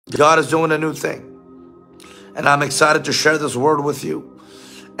God is doing a new thing. And I'm excited to share this word with you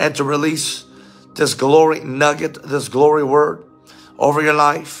and to release this glory nugget, this glory word over your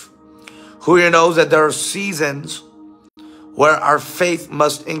life. Who here knows that there are seasons where our faith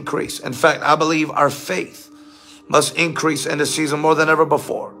must increase? In fact, I believe our faith must increase in this season more than ever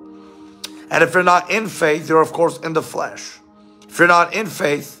before. And if you're not in faith, you're of course in the flesh. If you're not in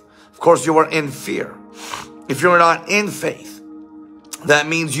faith, of course you are in fear. If you're not in faith, that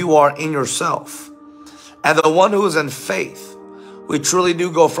means you are in yourself. And the one who is in faith, we truly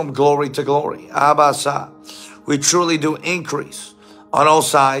do go from glory to glory. Abasa. We truly do increase on all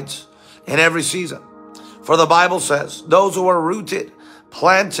sides in every season. For the Bible says, those who are rooted,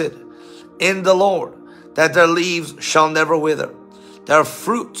 planted in the Lord, that their leaves shall never wither. Their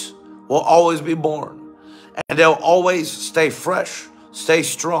fruit will always be born. And they'll always stay fresh, stay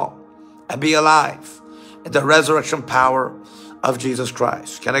strong, and be alive in the resurrection power of Jesus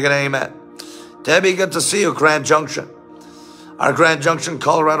Christ. Can I get an amen? Debbie, good to see you, Grand Junction. Our Grand Junction,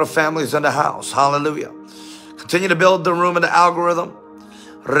 Colorado family is in the house. Hallelujah. Continue to build the room and the algorithm.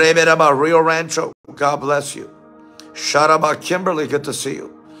 Reberaba, Rio Rancho, God bless you. Sharaba, Kimberly, good to see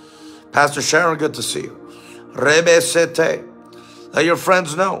you. Pastor Sharon, good to see you. Rebe Sete, let your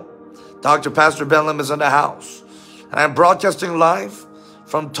friends know Dr. Pastor Benlam is in the house. And I'm broadcasting live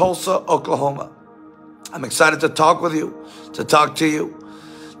from Tulsa, Oklahoma. I'm excited to talk with you, to talk to you,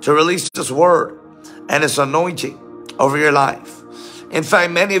 to release this word and its anointing over your life. In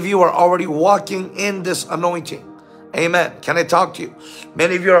fact, many of you are already walking in this anointing. Amen. Can I talk to you?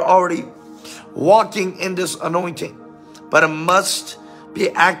 Many of you are already walking in this anointing, but it must be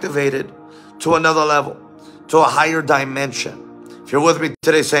activated to another level, to a higher dimension. If you're with me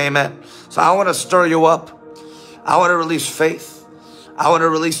today, say amen. So I want to stir you up. I want to release faith. I want to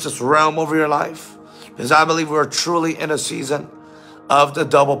release this realm over your life, because I believe we're truly in a season of the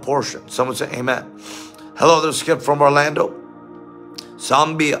double portion. Someone say amen. Hello, there's Skip from Orlando.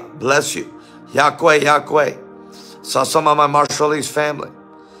 Zambia, bless you. Yahweh, Yahweh. Saw some of my Marshallese family.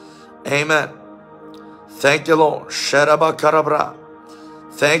 Amen. Thank you, Lord. Sheraba Karabra.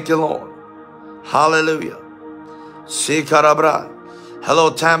 Thank you, Lord. Hallelujah. Si Karabra.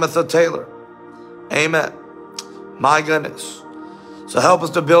 Hello, Tamitha Taylor. Amen. My goodness. So help us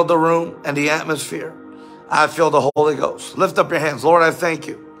to build the room and the atmosphere. I feel the Holy Ghost. Lift up your hands. Lord, I thank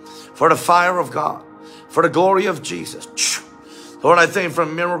you for the fire of God, for the glory of Jesus. Lord, I thank you for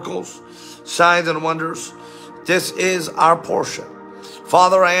miracles, signs, and wonders. This is our portion.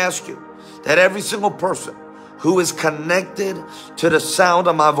 Father, I ask you that every single person who is connected to the sound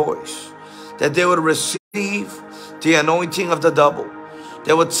of my voice, that they would receive the anointing of the double.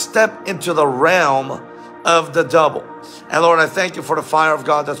 They would step into the realm of the double. And Lord, I thank you for the fire of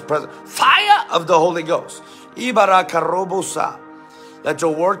God that's present. Fire of the Holy Ghost. Ibarakarobosa. Let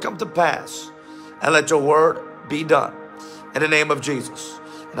your word come to pass and let your word be done. In the name of Jesus.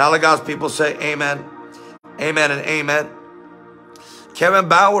 And all of God's people say amen. Amen and amen. Kevin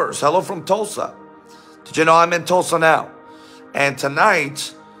Bowers, hello from Tulsa. Did you know I'm in Tulsa now? And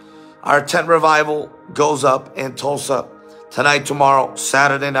tonight, our tent revival goes up in Tulsa. Tonight, tomorrow,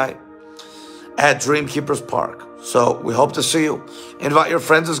 Saturday night at Dreamkeepers Park. So we hope to see you. Invite your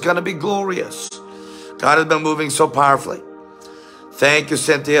friends. It's going to be glorious. God has been moving so powerfully. Thank you,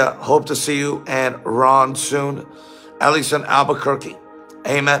 Cynthia. Hope to see you and Ron soon. At least in Albuquerque.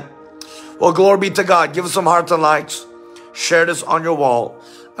 Amen. Well, glory be to God. Give us some hearts and likes. Share this on your wall.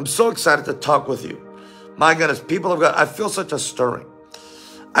 I'm so excited to talk with you. My goodness, people of God, I feel such a stirring.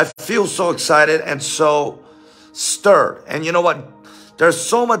 I feel so excited and so stirred. And you know what? There's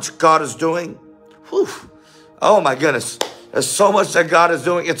so much God is doing. Whew. Oh my goodness. There's so much that God is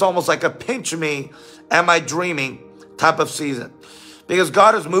doing. It's almost like a pinch me, am I dreaming type of season. Because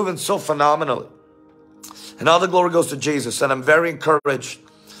God is moving so phenomenally. And all the glory goes to Jesus. And I'm very encouraged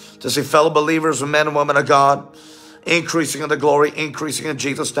to see fellow believers, men and women of God, increasing in the glory, increasing in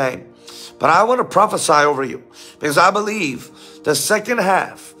Jesus' name. But I want to prophesy over you, because I believe the second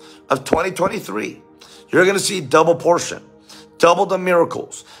half of 2023, you're going to see double portion, double the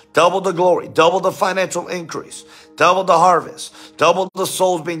miracles, double the glory, double the financial increase, double the harvest, double the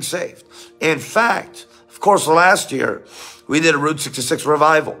souls being saved. In fact, of course, last year, we did a Route 66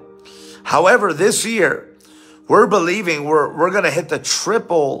 revival. However, this year, we're believing we're going to hit the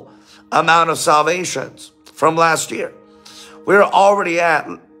triple amount of salvations from last year. We're already at,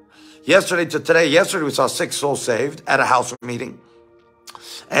 yesterday to today, yesterday we saw 6 souls saved at a house meeting.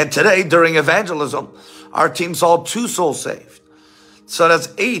 And today, during evangelism, our team saw 2 souls saved. So that's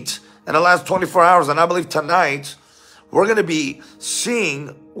 8 in the last 24 hours. And I believe tonight, we're going to be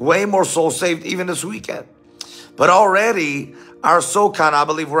seeing way more souls saved even this weekend. But already our soul count, I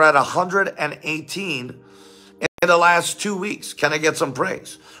believe we're at 118 in the last 2 weeks. Can I get some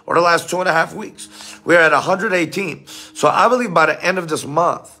praise? Or the last 2.5 weeks. We're at 118. So I believe by the end of this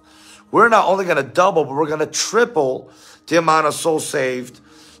month, we're not only going to double, but we're going to triple the amount of souls saved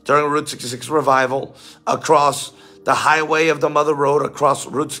during Route 66 revival across the highway of the Mother Road, across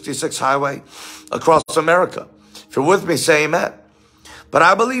Route 66 highway, across America. If you're with me, say amen. But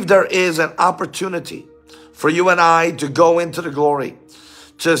I believe there is an opportunity for you and I to go into the glory,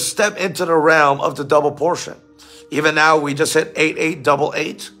 to step into the realm of the double portion. Even now, we just hit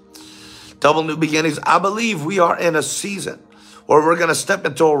 8888, double new beginnings. I believe we are in a season where we're going to step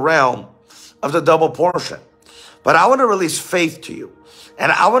into a realm of the double portion. But I want to release faith to you.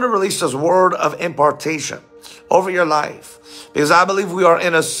 And I want to release this word of impartation over your life. Because I believe we are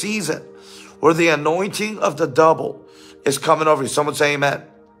in a season where the anointing of the double is coming over you. Someone say amen.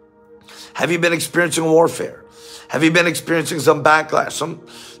 Have you been experiencing warfare? Have you been experiencing some backlash, some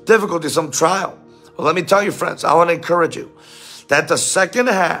difficulty, some trial? Well, let me tell you, friends, I want to encourage you that the second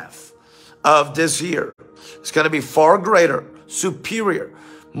half of this year is going to be far greater, superior,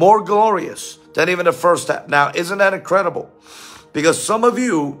 more glorious than even the first half. Now, isn't that incredible? Because some of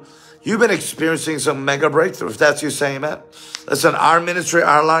you, you've been experiencing some mega breakthrough. If that's you, say amen. Listen, our ministry,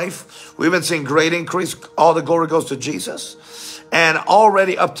 our life, we've been seeing great increase. All the glory goes to Jesus. And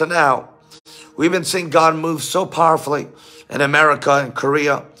already up to now, we've been seeing God move so powerfully in America and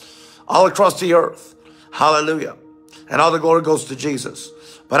Korea, all across the earth. Hallelujah. And all the glory goes to Jesus.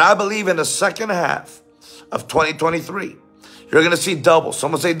 But I believe in the second half of 2023, you're going to see double.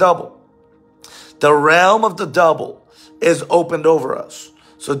 Someone say double. The realm of the double is opened over us.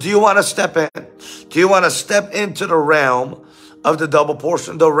 So do you want to step in? Do you want to step into the realm of the double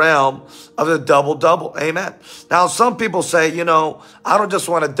portion, the realm of the double? Amen. Now, some people say, you know, I don't just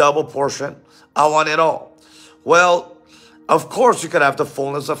want a double portion. I want it all. Well, of course you could have the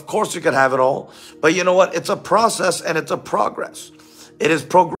fullness. Of course you could have it all. But you know what? It's a process and it's a progress. It is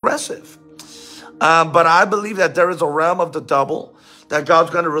progressive. But I believe that there is a realm of the double that God's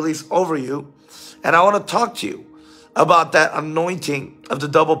going to release over you. And I want to talk to you about that anointing of the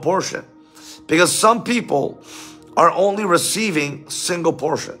double portion. Because some people are only receiving single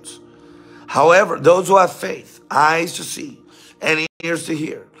portions. However, those who have faith, eyes to see and ears to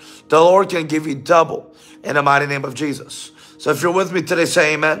hear, the Lord can give you double in the mighty name of Jesus. So if you're with me today,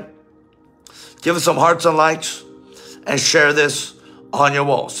 say amen. Give us some hearts and likes and share this on your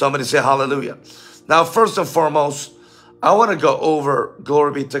wall. Somebody say hallelujah. Now, first and foremost, I want to go over,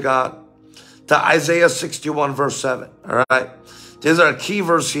 glory be to God, to Isaiah 61 verse 7. All right. These are a key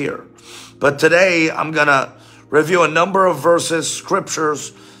verse here. But today I'm going to review a number of verses,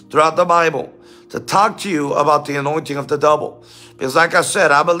 scriptures throughout the Bible to talk to you about the anointing of the double. Because like I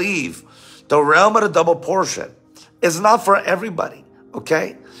said, I believe the realm of the double portion is not for everybody.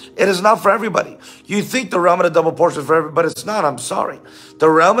 Okay. It is not for everybody. You think the realm of the double portion is for everybody. It's not. I'm sorry. The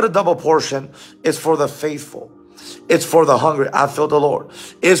realm of the double portion is for the faithful. It's for the hungry. I feel the Lord.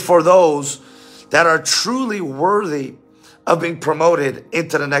 It's for those that are truly worthy of being promoted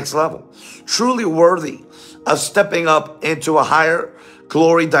into the next level. Truly worthy of stepping up into a higher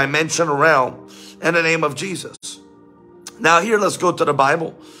glory dimension realm in the name of Jesus. Now here, let's go to the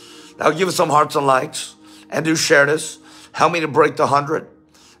Bible. Now give us some hearts and likes and do share this. Help me to break the 100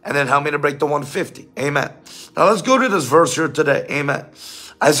 and then help me to break the 150. Amen. Now let's go to this verse here today. Amen.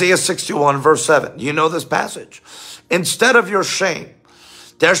 Isaiah 61 verse 7. You know this passage. Instead of your shame,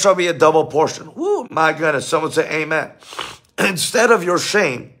 there shall be a double portion. Woo, my goodness. Someone say amen. Instead of your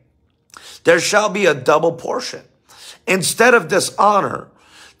shame, there shall be a double portion. Instead of dishonor,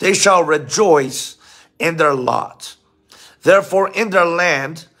 they shall rejoice in their lot. Therefore, in their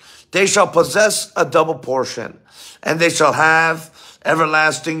land, they shall possess a double portion, and they shall have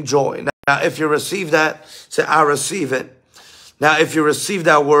everlasting joy. Now, if you receive that, say, I receive it. Now, if you receive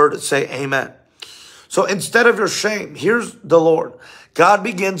that word, say amen. So instead of your shame, here's the Lord. God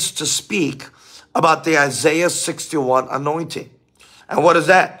begins to speak about the Isaiah 61 anointing. And what is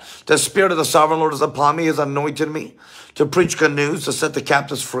that? The Spirit of the Sovereign Lord is upon me, has anointed me to preach good news, to set the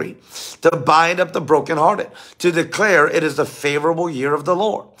captives free, to bind up the brokenhearted, to declare it is the favorable year of the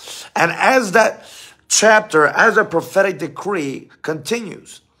Lord. And as that chapter, as a prophetic decree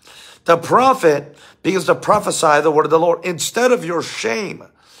continues, the prophet begins to prophesy the word of the Lord. Instead of your shame,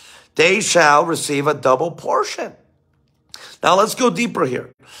 they shall receive a double portion. Now let's go deeper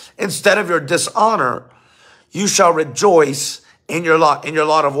here. Instead of your dishonor, you shall rejoice in your lot. In your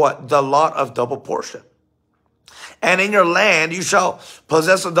lot of what? The lot of double portion. And in your land, you shall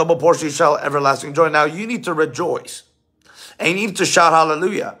possess a double portion. You shall have everlasting joy. Now you need to rejoice. And you need to shout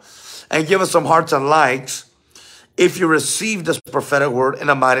hallelujah. And give us some hearts and likes if you receive this prophetic word in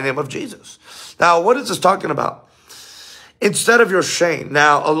the mighty name of Jesus. Now, what is this talking about? Instead of your shame.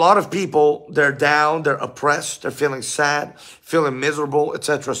 Now, a lot of people, they're down, they're oppressed, they're feeling sad, feeling miserable,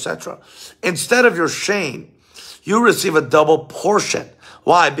 etc., etc. Instead of your shame, you receive a double portion.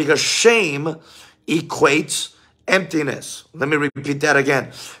 Why? Because shame equates emptiness. Let me repeat that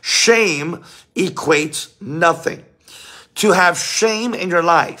again. Shame equates nothing. To have shame in your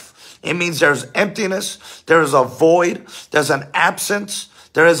life, it means there's emptiness, there is a void, there's an absence,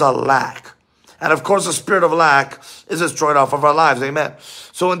 there is a lack. And of course, the spirit of lack is destroyed off of our lives. Amen.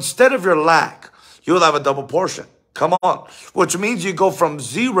 So instead of your lack, you will have a double portion. Come on. Which means you go from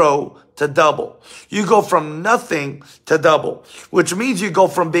 0 to double. You go from nothing to double. Which means you go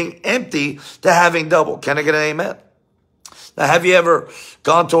from being empty to having double. Can I get an amen? Now, have you ever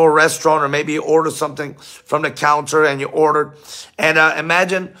gone to a restaurant or maybe you ordered something from the counter and you ordered and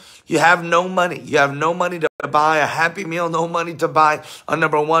imagine you have no money. You have no money to buy a Happy Meal, no money to buy a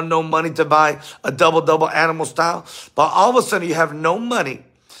number one, no money to buy a double animal style. But all of a sudden you have no money.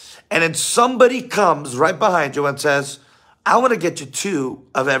 And then somebody comes right behind you and says, I want to get you 2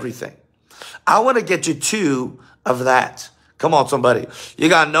 of everything. I want to get you 2 of that. Come on, somebody. You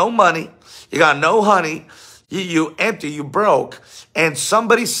got no money. You got no honey. You empty, you broke. And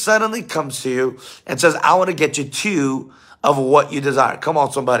somebody suddenly comes to you and says, I want to get you 2 of what you desire. Come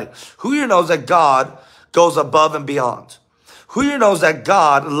on, somebody. Who here knows that God goes above and beyond? Who here knows that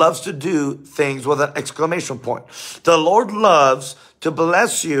God loves to do things with an exclamation point? The Lord loves to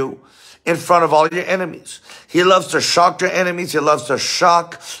bless you in front of all your enemies. He loves to shock your enemies. He loves to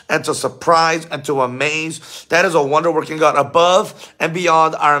shock and to surprise and to amaze. That is a wonder-working God above and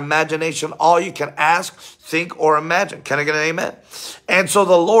beyond our imagination. All you can ask, think, or imagine. Can I get an amen? And so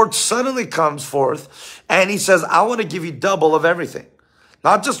the Lord suddenly comes forth and he says, I want to give you double of everything.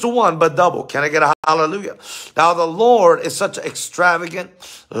 Not just 1, but double. Can I get a hallelujah? Now, the Lord is such an extravagant,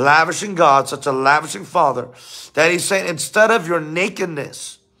 lavishing God, such a lavishing Father, that he's saying, instead of your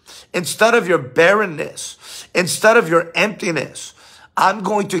nakedness, instead of your barrenness, instead of your emptiness, I'm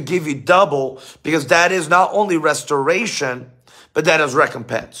going to give you double, because that is not only restoration, but that is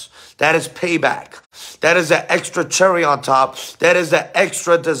recompense. That is payback. That is the extra cherry on top. That is the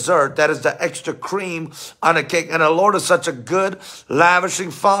extra dessert. That is the extra cream on a cake. And the Lord is such a good, lavishing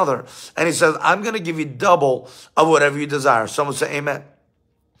Father. And he says, I'm going to give you double of whatever you desire. Someone say amen.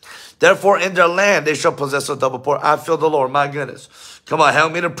 Therefore, in their land, they shall possess a double portion. I feel the Lord. My goodness. Come on,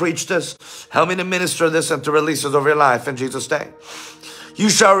 help me to preach this. Help me to minister this and to release this over your life in Jesus' name. You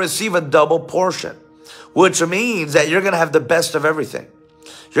shall receive a double portion, which means that you're going to have the best of everything.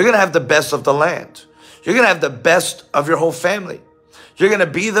 You're going to have the best of the land. You're going to have the best of your whole family. You're going to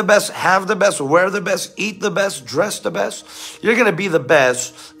be the best, have the best, wear the best, eat the best, dress the best. You're going to be the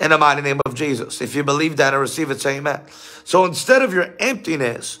best in the mighty name of Jesus. If you believe that and receive it, say amen. So instead of your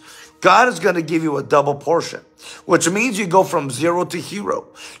emptiness, God is going to give you a double portion, which means you go from 0 to hero.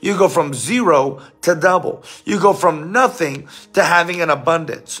 You go from 0 to double. You go from nothing to having an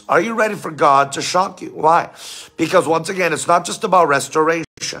abundance. Are you ready for God to shock you? Why? Because once again, it's not just about restoration,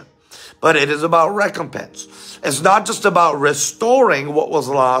 but it is about recompense. It's not just about restoring what was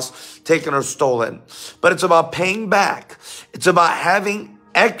lost, taken, or stolen, but it's about paying back. It's about having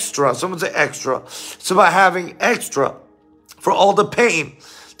extra. Someone say extra. It's about having extra for all the pain,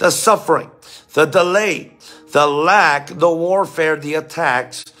 the suffering, the delay, the lack, the warfare, the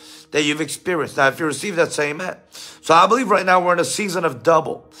attacks that you've experienced. Now, if you receive that, say amen. So I believe right now we're in a season of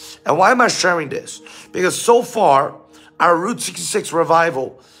double. And why am I sharing this? Because so far, our Route 66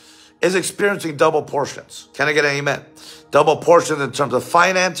 revival is experiencing double portions. Can I get an amen? Double portions in terms of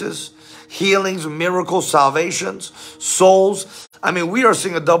finances, healings, miracles, salvations, souls. I mean, we are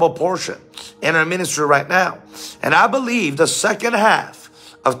seeing a double portion in our ministry right now. And I believe the second half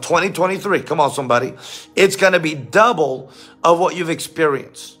of 2023, come on somebody, it's going to be double of what you've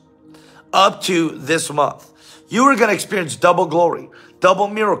experienced up to this month. You are going to experience double glory, double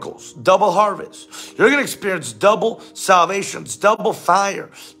miracles, double harvest. You're going to experience double salvations, double fire,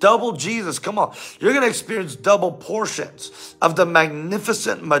 double Jesus. Come on. You're going to experience double portions of the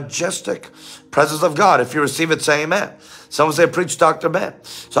magnificent, majestic presence of God. If you receive it, say amen. Someone say, preach Dr. Ben.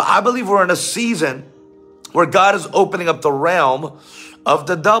 So I believe we're in a season where God is opening up the realm of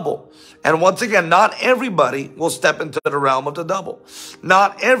the double. And once again, not everybody will step into the realm of the double.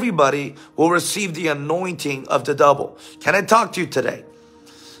 Not everybody will receive the anointing of the double. Can I talk to you today?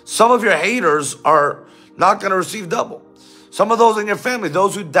 Some of your haters are not going to receive double. Some of those in your family,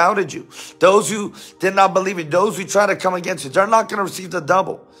 those who doubted you, those who did not believe you, those who try to come against you, they're not going to receive the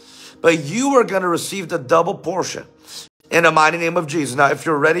double. But you are going to receive the double portion. in the mighty name of Jesus. Now, if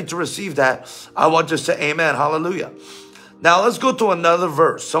you're ready to receive that, I want you to say amen. Hallelujah. Now, let's go to another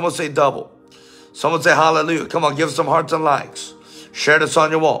verse. Someone say double. Someone say hallelujah. Come on, give some hearts and likes. Share this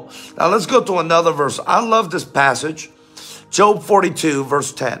on your wall. Now, let's go to another verse. I love this passage. Job 42,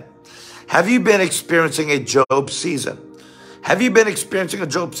 verse 10. Have you been experiencing a Job season? Have you been experiencing a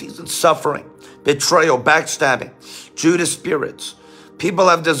Job season? Suffering, betrayal, backstabbing, Judas spirits. People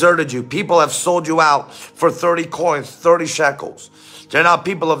have deserted you. People have sold you out for 30 coins, 30 shekels. They're not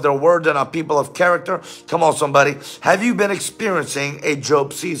people of their word. They're not people of character. Come on, somebody. Have you been experiencing a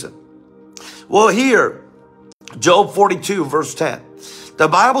Job season? Well, here, Job 42, verse 10. The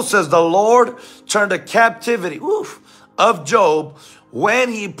Bible says the Lord turned the captivity of Job when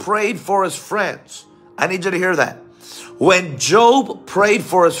he prayed for his friends. I need you to hear that. When Job prayed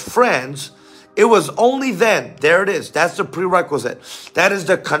for his friends, it was only then. There it is. That's the prerequisite. That is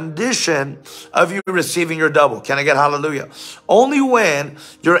the condition of you receiving your double. Can I get hallelujah? Only when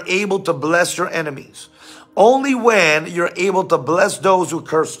you're able to bless your enemies. Only when you're able to bless those who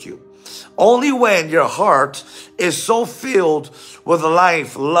cursed you. Only when your heart is so filled with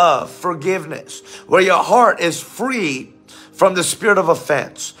life, love, forgiveness, where your heart is free from the spirit of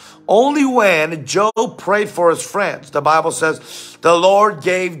offense. Only when Job prayed for his friends, the Bible says, the Lord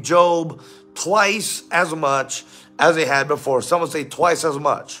gave Job twice as much as he had before. Someone say twice as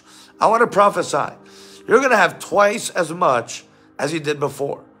much. I want to prophesy. You're going to have twice as much as you did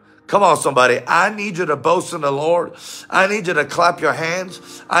before. Come on, somebody. I need you to boast in the Lord. I need you to clap your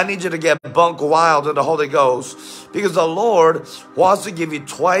hands. I need you to get bunk wild in the Holy Ghost, because the Lord wants to give you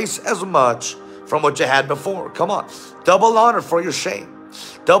twice as much from what you had before. Come on. Double honor for your shame.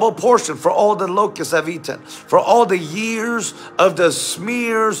 Double portion for all the locusts have eaten, for all the years of the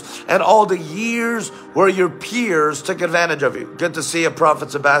smears and all the years where your peers took advantage of you. Good to see you,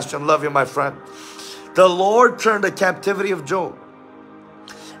 Prophet Sebastian. Love you, my friend. The Lord turned the captivity of Job.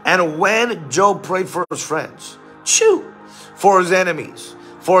 And when Job prayed for his friends, for his enemies,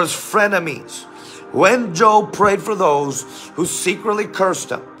 for his frenemies, when Job prayed for those who secretly cursed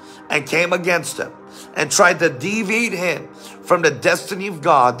him and came against him and tried to deviate him from the destiny of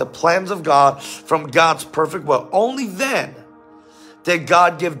God, the plans of God, from God's perfect will, only then did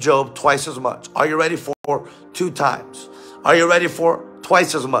God give Job twice as much. Are you ready for 2 times? Are you ready for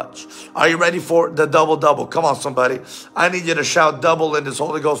twice as much? Are you ready for the double? Come on, somebody. I need you to shout double in this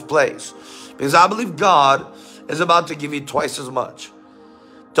Holy Ghost place, because I believe God is about to give you twice as much.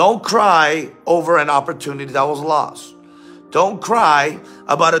 Don't cry over an opportunity that was lost. Don't cry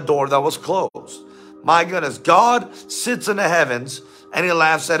about a door that was closed. My goodness, God sits in the heavens and he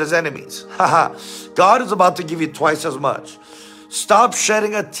laughs at his enemies. God is about to give you twice as much. Stop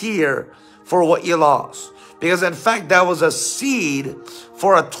shedding a tear for what you lost, because in fact, that was a seed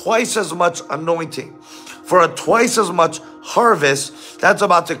for a twice as much anointing, for a twice as much harvest that's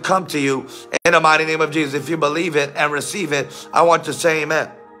about to come to you in the mighty name of Jesus. If you believe it and receive it, I want you to say amen.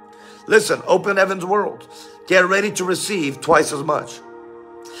 Listen, Open Heaven's World, get ready to receive twice as much.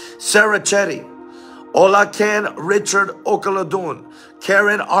 Sarah Chetty, Olaken Richard Okaladun,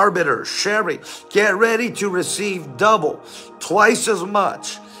 Karen Arbiter, Sherry, get ready to receive double, twice as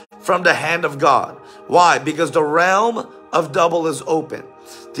much from the hand of God. Why? Because the realm of double is open.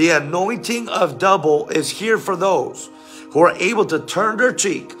 The anointing of double is here for those who are able to turn their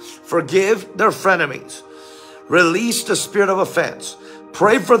cheek, forgive their frenemies, release the spirit of offense,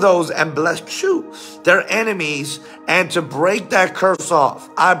 pray for those and bless their enemies, and to break that curse off.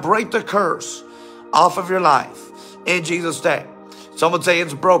 I break the curse off of your life in Jesus' name. Someone say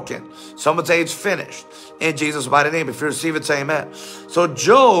it's broken. Someone say it's finished in Jesus' mighty name. If you receive it, say amen. So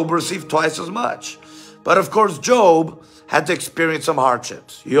Job received twice as much. But of course, Job had to experience some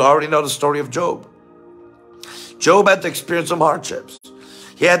hardships. You already know the story of Job. Job had to experience some hardships.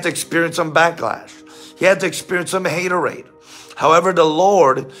 He had to experience some backlash. He had to experience some haterade. However, the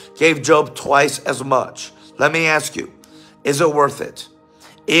Lord gave Job twice as much. Let me ask you, is it worth it?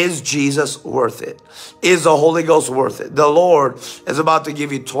 Is Jesus worth it? Is the Holy Ghost worth it? The Lord is about to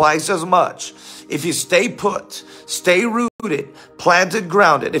give you twice as much. If you stay put, stay rooted, planted,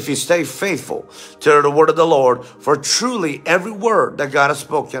 grounded, if you stay faithful to the word of the Lord, for truly every word that God has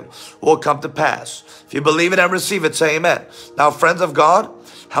spoken will come to pass. If you believe it and receive it, say amen. Now, friends of God,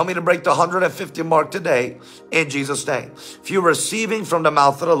 help me to break the 150 mark today in Jesus' name. If you're receiving from the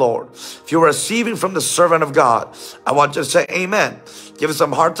mouth of the Lord, if you're receiving from the servant of God, I want you to say amen. Give us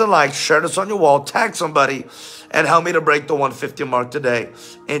some hearts and likes, share this on your wall, tag somebody, and help me to break the 150 mark today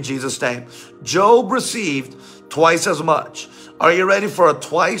in Jesus' name. Job received twice as much. Are you ready for a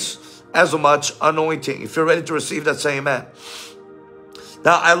twice as much anointing? If you're ready to receive that, say amen.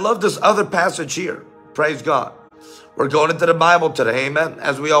 Now, I love this other passage here. Praise God. We're going into the Bible today, amen,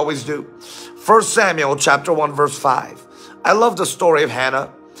 as we always do. 1 Samuel chapter 1, verse 5. I love the story of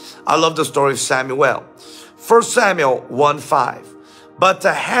Hannah. I love the story of Samuel. 1 Samuel 1, 5. But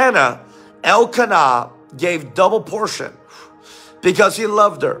to Hannah, Elkanah gave double portion because he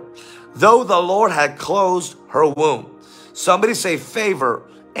loved her, though the Lord had closed her womb. Somebody say favor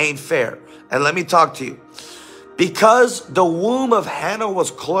ain't fair. And let me talk to you. Because the womb of Hannah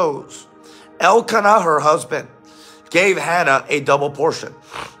was closed, Elkanah, her husband, gave Hannah a double portion.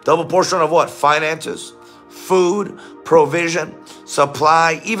 Double portion of what? Finances, food, provision,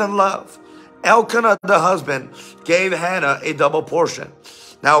 supply, even love. Elkanah, the husband, gave Hannah a double portion.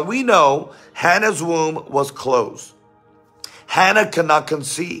 Now we know Hannah's womb was closed. Hannah could not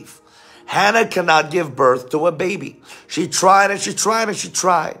conceive. Hannah cannot give birth to a baby. She tried and she tried and she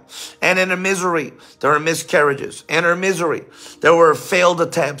tried. And in her misery, there were miscarriages. In her misery, there were failed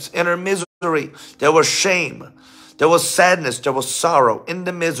attempts. In her misery, there was shame. There was sadness. There was sorrow in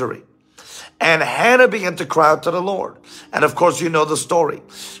the misery. And Hannah began to cry out to the Lord. And of course, you know the story.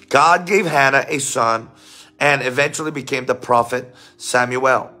 God gave Hannah a son and eventually became the prophet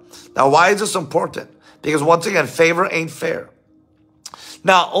Samuel. Now, why is this important? Because once again, favor ain't fair.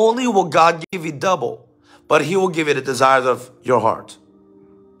 Not only will God give you double, but he will give you the desires of your heart.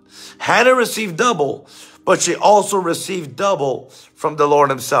 Hannah received double, but she also received double from the Lord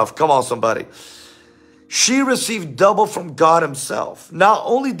himself. Come on, somebody. She received double from God himself. Not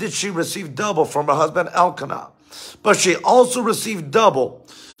only did she receive double from her husband Elkanah, but she also received double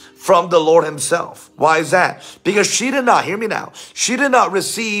from the Lord himself. Why is that? Because she did not, hear me now, she did not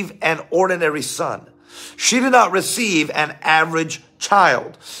receive an ordinary son. She did not receive an average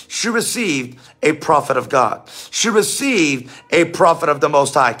child. She received a prophet of God. She received a prophet of the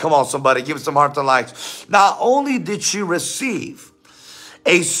Most High. Come on, somebody, give it some hearts and likes. Not only did she receive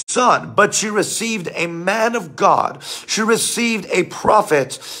a son, but she received a man of God. She received a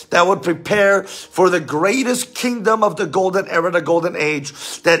prophet that would prepare for the greatest kingdom of the golden era, the golden age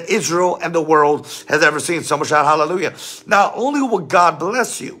that Israel and the world has ever seen. Someone shout hallelujah. Not only will God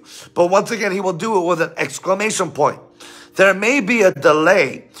bless you, but once again, he will do it with an exclamation point. There may be a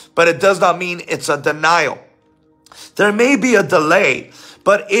delay, but it does not mean it's a denial. There may be a delay,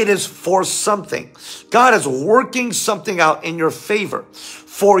 but it is for something. God is working something out in your favor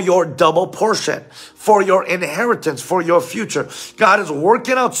for your double portion, for your inheritance, for your future. God is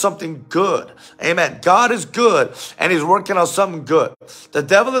working out something good. Amen. God is good and he's working out something good. The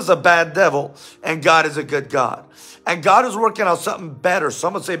devil is a bad devil and God is a good God. And God is working out something better.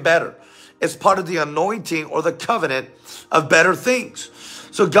 Someone say better. It's part of the anointing or the covenant of better things.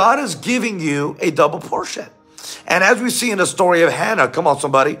 So God is giving you a double portion. And as we see in the story of Hannah, come on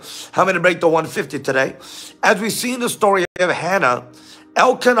somebody, how many break the 150 today? As we see in the story of Hannah,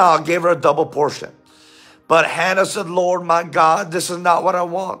 Elkanah gave her a double portion. But Hannah said, Lord, my God, this is not what I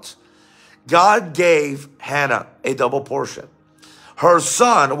want. God gave Hannah a double portion. Her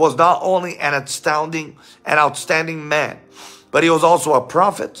son was not only an outstanding man, but he was also a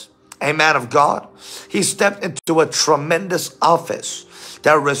prophet, a man of God. He stepped into a tremendous office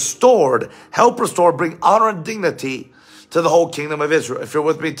that helped restore, bring honor and dignity to the whole kingdom of Israel. If you're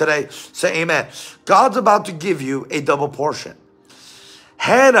with me today, say amen. God's about to give you a double portion.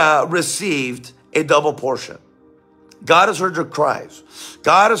 Hannah received a double portion. God has heard your cries.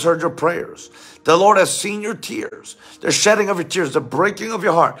 God has heard your prayers. The Lord has seen your tears, the shedding of your tears, the breaking of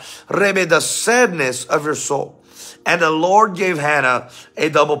your heart, the sadness of your soul. And the Lord gave Hannah a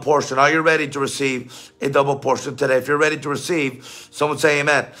double portion. Are you ready to receive a double portion today? If you're ready to receive, someone say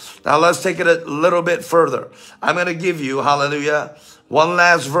amen. Now let's take it a little bit further. I'm going to give you, hallelujah, one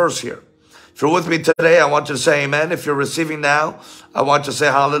last verse here. If you're with me today, I want you to say amen. If you're receiving now, I want you to say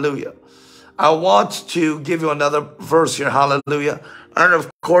hallelujah. I want to give you another verse here, hallelujah. And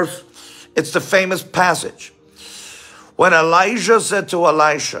of course, it's the famous passage. When Elijah said to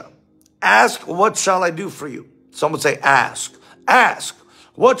Elisha, ask, what shall I do for you? Someone say, ask. Ask,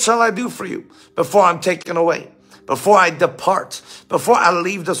 what shall I do for you before I'm taken away? Before I depart? Before I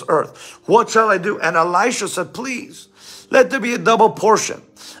leave this earth? What shall I do? And Elisha said, please, let there be a double portion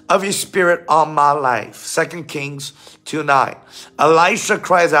of your spirit on my life. 2 Kings 2:9. Elisha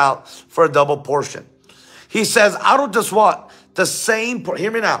cries out for a double portion. He says, I don't just want the same,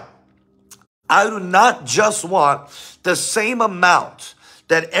 hear me now. I do not just want the same amount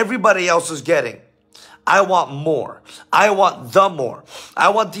that everybody else is getting. I want more. I want the more. I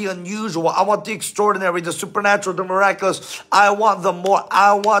want the unusual. I want the extraordinary, the supernatural, the miraculous. I want the more.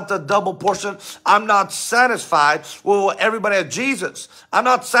 I want the double portion. I'm not satisfied with what everybody has. Jesus, I'm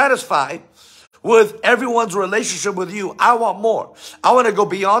not satisfied with everyone's relationship with you. I want more. I want to go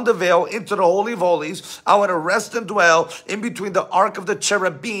beyond the veil into the Holy of Holies. I want to rest and dwell in between the ark of the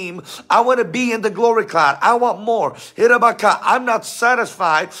cherubim. I want to be in the glory cloud. I want more. I'm not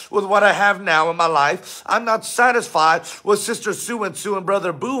satisfied with what I have now in my life. I'm not satisfied with Sister Sue and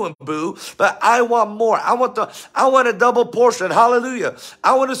Brother Boo and Boo, but I want more. I want a double portion. Hallelujah.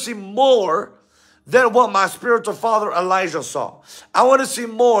 I want to see more than what my spiritual father Elijah saw. I want to see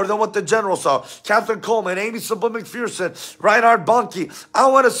more than what the general saw. Catherine Coleman, Amy Simple McPherson, Reinhard Bonnke. I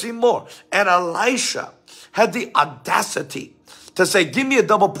want to see more. And Elisha had the audacity to say, give me a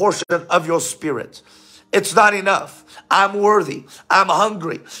double portion of your spirit. It's not enough. I'm worthy. I'm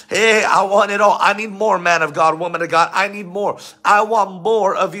hungry. Hey, I want it all. I need more, man of God, woman of God. I need more. I want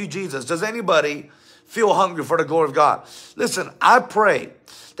more of you, Jesus. Does anybody feel hungry for the glory of God? Listen, I pray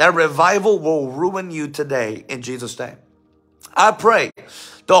that revival will ruin you today in Jesus' name. I pray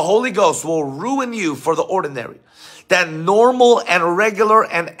the Holy Ghost will ruin you for the ordinary. That normal and regular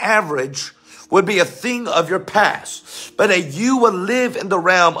and average would be a thing of your past, but that you would live in the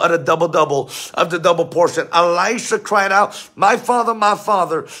realm of the double, of the double portion. Elisha cried out, my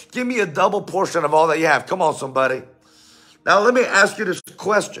father, give me a double portion of all that you have. Come on, somebody. Now, let me ask you this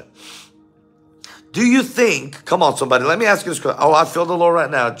question. Do you think, come on, somebody, let me ask you this question. Oh, I feel the Lord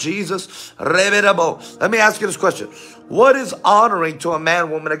right now. Jesus, let me ask you this question. What is honoring to a man,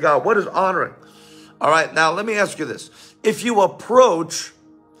 woman of God? What is honoring? All right, now let me ask you this. If you approach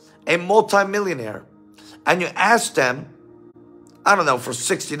a multimillionaire and you ask them, I don't know, for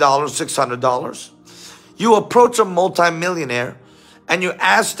 $60, $600, you approach a multimillionaire and you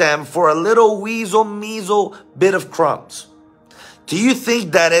ask them for a little weasel bit of crumbs. Do you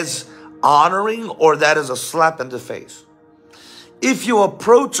think that is honoring or that is a slap in the face? If you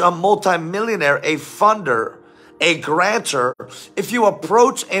approach a multimillionaire, a funder, a grantor, if you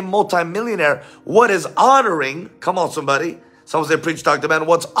approach a multimillionaire, what is honoring? Come on, somebody. Someone say, preach, Dr. Man.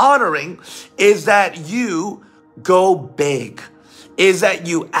 What's honoring is that you go big, is that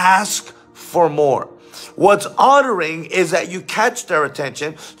you ask for more. What's honoring is that you catch their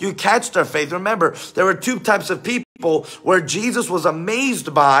attention, you catch their faith. Remember, there were two types of people where Jesus was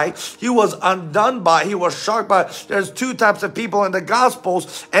amazed by, he was undone by, he was shocked by. There's two types of people in the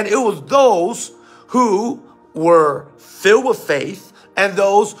Gospels, and it was those who were filled with faith and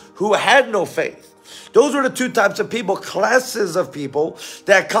those who had no faith. Those were the two types of people, classes of people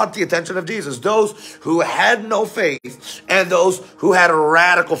that caught the attention of Jesus. Those who had no faith and those who had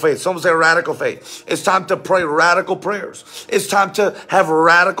radical faith. Someone say radical faith. It's time to pray radical prayers. It's time to have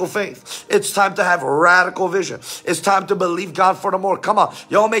radical faith. It's time to have radical vision. It's time to believe God for the more. Come on,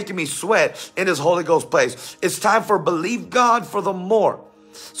 y'all making me sweat in this Holy Ghost place. It's time for believe God for the more.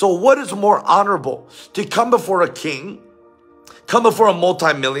 So what is more honorable? To come before a king, come before a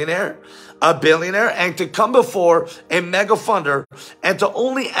multimillionaire, a billionaire, and to come before a mega funder and to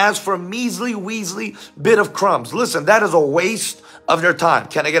only ask for a measly, weaselly bit of crumbs. Listen, that is a waste of your time.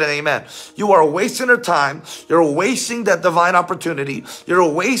 Can I get an amen? You are wasting your time. You're wasting that divine opportunity. You're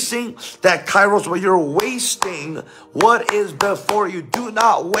wasting that kairos, where you're wasting what is before you. Do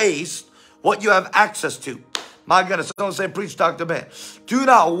not waste what you have access to. My goodness, don't say preach, Dr. Ben. Do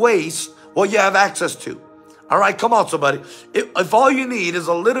not waste what you have access to. All right, come on, somebody. If all you need is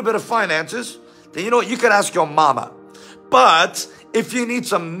a little bit of finances, then you know what? You can ask your mama. But if you need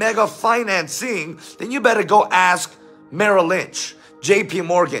some mega financing, then you better go ask Merrill Lynch, JP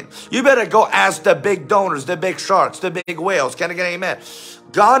Morgan. You better go ask the big donors, the big sharks, the big whales. Can I get an amen?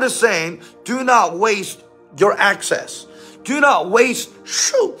 God is saying, do not waste your access. Do not waste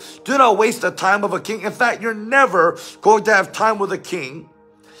the time of a king. In fact, you're never going to have time with a king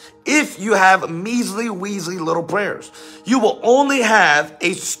if you have measly, weaselly little prayers. You will only have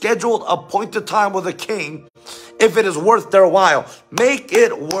a scheduled, appointed time with a king if it is worth their while. Make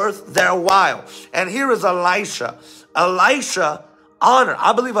it worth their while. And here is Elisha. Elisha honored,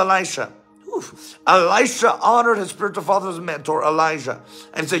 I believe Elisha honored his spiritual father's mentor, Elijah,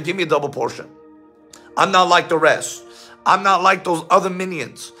 and said, give me a double portion. I'm not like the rest. I'm not like those other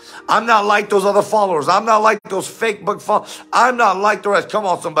minions. I'm not like those other followers. I'm not like those fake book followers. I'm not like the rest. Come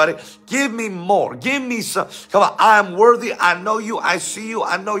on, somebody. Give me more. Give me some. Come on. I am worthy. I know you. I see you.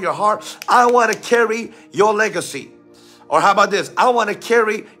 I know your heart. I want to carry your legacy. Or how about this? I want to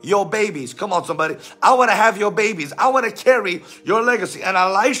carry your babies. Come on, somebody. I want to have your babies. I want to carry your legacy. And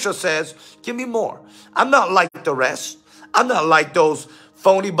Elisha says, give me more. I'm not like the rest. I'm not like those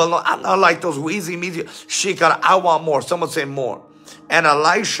phony balloon. I'm not like those wheezy media. Shikara, I want more. Someone say more. And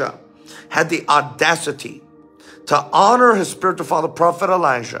Elisha had the audacity to honor his spiritual father, Prophet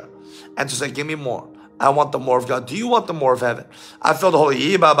Elijah, and to say, give me more. I want the more of God. Do you want the more of heaven? I feel the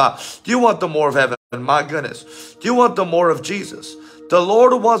Holy Baba. Do you want the more of heaven? My goodness. Do you want the more of Jesus? The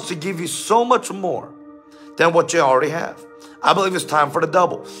Lord wants to give you so much more than what you already have. I believe it's time for the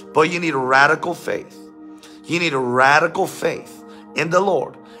double. But you need radical faith. You need a radical faith in the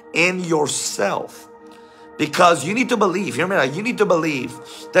Lord, in yourself. Because you need to believe, hear me now, you need to believe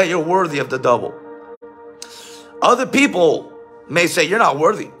that you're worthy of the double. Other people may say, you're not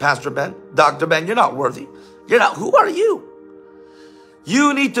worthy, Pastor Ben, Dr. Ben, you're not worthy. You're not, who are you?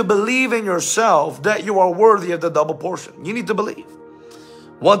 You need to believe in yourself that you are worthy of the double portion. You need to believe.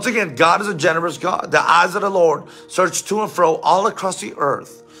 Once again, God is a generous God. The eyes of the Lord search to and fro all across the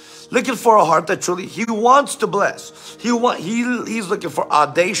earth, looking for a heart that truly, He wants to bless. He's looking for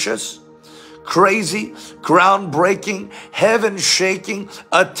audacious, crazy, groundbreaking, heaven-shaking,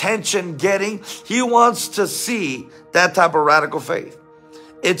 attention-getting. He wants to see that type of radical faith.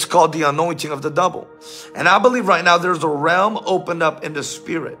 It's called the anointing of the double. And I believe right now there's a realm opened up in the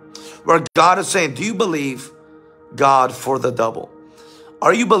spirit where God is saying, do you believe God for the double?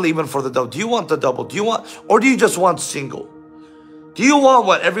 Are you believing for the double? Do you want the double? Do you want, or do you just want single? Do you want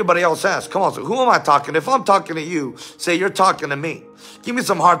what everybody else has? Come on, so who am I talking to? If I'm talking to you, say you're talking to me. Give me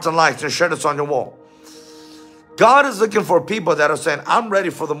some hearts and likes and share this on your wall. God is looking for people that are saying, I'm ready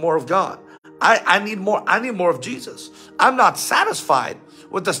for the more of God. I need more. I need more of Jesus. I'm not satisfied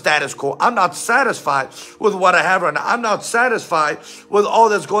with the status quo. I'm not satisfied with what I have right now. I'm not satisfied with all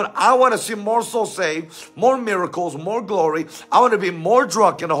that's going on. I want to see more souls saved, more miracles, more glory. I want to be more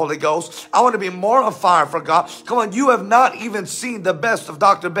drunk in the Holy Ghost. I want to be more on fire for God. Come on, you have not even seen the best of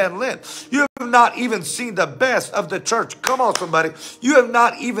Dr. Ben Lynn. You have not even seen the best of the church. Come on, somebody. You have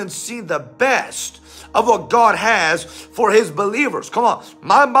not even seen the best of what God has for His believers. Come on.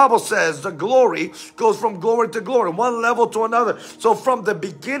 My Bible says the glory goes from glory to glory, one level to another. So from the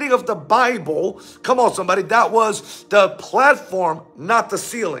beginning of the Bible, come on, somebody, that was the platform, not the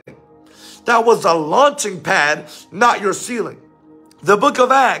ceiling. That was the launching pad, not your ceiling. The book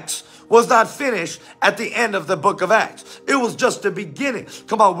of Acts was not finished at the end of the book of Acts. It was just the beginning.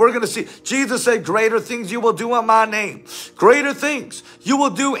 Come on, we're going to see. Jesus said, greater things you will do in my name. Greater things you will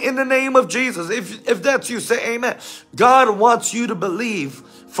do in the name of Jesus. If that's you, say amen. God wants you to believe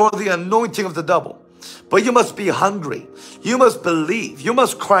for the anointing of the double. But you must be hungry. You must believe. You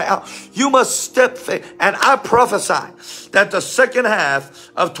must cry out. You must step faith. And I prophesy that the second half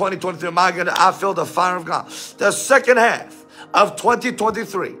of 2023, my God, I feel the fire of God. The second half of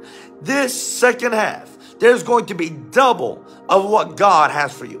 2023, this second half, there's going to be double of what God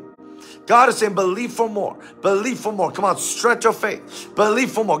has for you. God is saying, believe for more. Believe for more. Come on, stretch your faith. Believe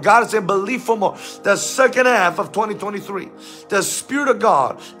for more. God is saying, believe for more. The second half of 2023, the Spirit of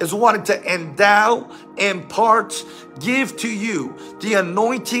God is wanting to endow, impart, give to you the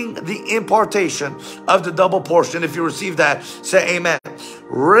anointing, the impartation of the double portion. If you receive that, say amen.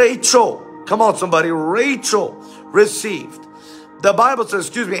 Rachel, come on, somebody. Rachel received. The Bible says,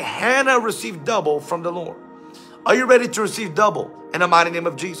 Hannah received double from the Lord. Are you ready to receive double in the mighty name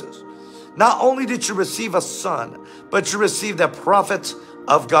of Jesus? Not only did you receive a son, but you received a prophet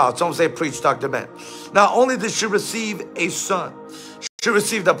of God. Someone say, preach, Dr. Ben. Not only did she receive a son, she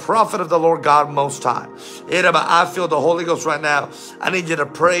received a prophet of the Lord God Most High. I feel the Holy Ghost right now. I need you to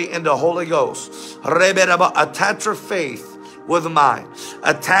pray in the Holy Ghost. Attach your faith with mine.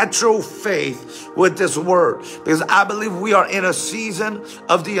 Attach your faith with this word, because I believe we are in a season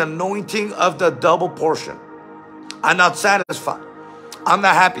of the anointing of the double portion. I'm not satisfied. I'm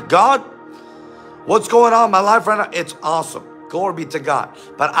not happy. God, what's going on in my life right now? It's awesome. Glory be to God.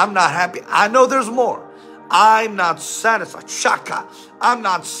 But I'm not happy. I know there's more. I'm not satisfied. Shaka. I'm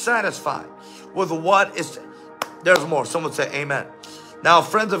not satisfied with what is. There's more. Someone say amen. Now,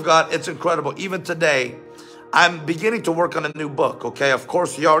 friends of God, it's incredible. Even today, I'm beginning to work on a new book, okay? Of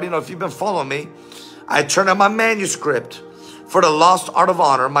course, you already know, if you've been following me, I turned out my manuscript for The Lost Art of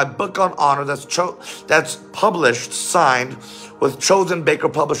Honor, my book on honor that's published, signed with Chosen Baker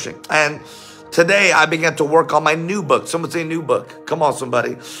Publishing. And today, I began to work on my new book. Someone say new book. Come on,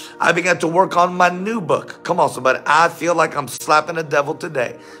 somebody. I began to work on my new book. Come on, somebody. I feel like I'm slapping the devil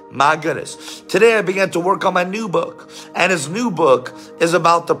today. My goodness. Today, I began to work on my new book. And his new book is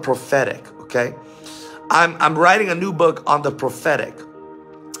about the prophetic, okay? I'm writing a new book on the prophetic.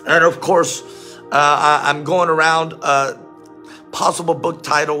 And of course, I'm going around possible book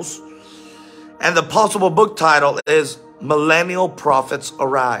titles. And the possible book title is Millennial Prophets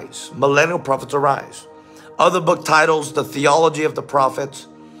Arise. Millennial Prophets Arise. Other book titles, The Theology of the Prophets.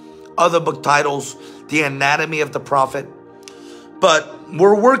 Other book titles, The Anatomy of the Prophet. But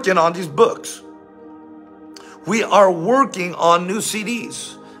we're working on these books. We are working on new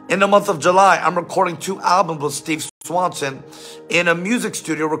CDs. In the month of July, I'm recording 2 albums with Steve Swanson in a music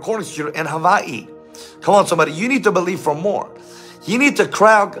studio, recording studio in Hawaii. Come on, somebody. You need to believe for more. You need to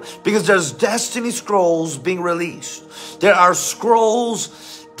crowd, because there's destiny scrolls being released. There are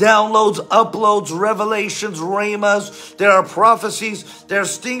scrolls, downloads, uploads, revelations, rhemas. There are prophecies.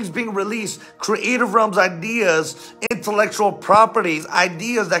 There's things being released. Creative realms, ideas, intellectual properties,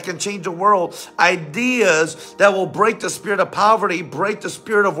 ideas that can change the world. Ideas that will break the spirit of poverty, break the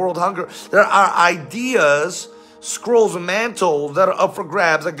spirit of world hunger. There are ideas, scrolls, mantles that are up for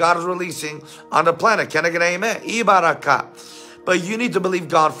grabs that God is releasing on the planet. Can I get an amen? Ibaraka. But you need to believe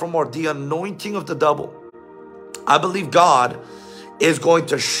God for more. The anointing of the double. I believe God is going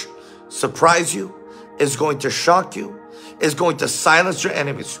to surprise you, is going to shock you, is going to silence your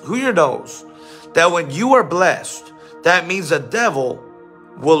enemies. Who here knows that when you are blessed, that means the devil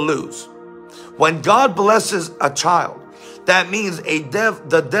will lose. When God blesses a child, that means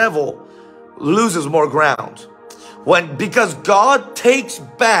the devil loses more ground. Because God takes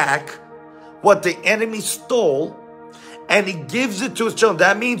back what the enemy stole and he gives it to his children.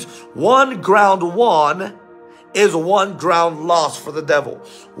 That means one ground won is one ground lost for the devil.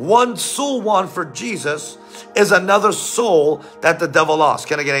 One soul won for Jesus is another soul that the devil lost.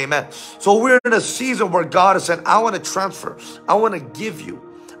 Can I get an amen? So we're in a season where God is saying, I want to transfer. I want to give you.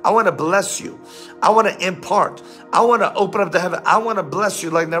 I want to bless you. I want to impart. I want to open up the heaven. I want to bless you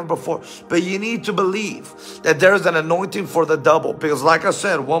like never before. But you need to believe that there is an anointing for the double. Because like I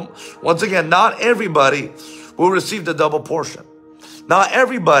said, once again, not everybody will receive the double portion. Not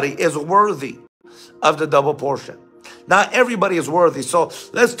everybody is worthy of the double portion. Not everybody is worthy. So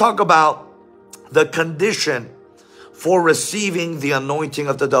let's talk about the condition for receiving the anointing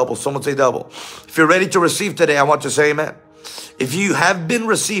of the double. Someone say double. If you're ready to receive today, I want you to say amen. If you have been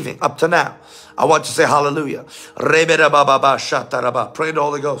receiving up to now, I want you to say hallelujah. Pray the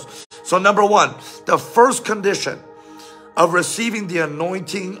Holy Ghost. So number one, the first condition of receiving the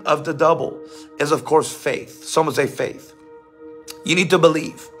anointing of the double is, of course, faith. Someone say faith. You need to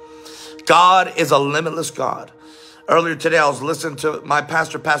believe. God is a limitless God. Earlier today, I was listening to my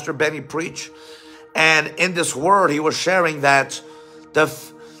pastor, Pastor Benny, preach. And in this word, he was sharing that the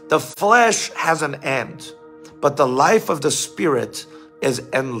flesh has an end, but the life of the spirit is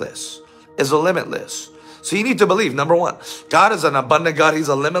endless, is limitless. So you need to believe, number one, God is an abundant God. He's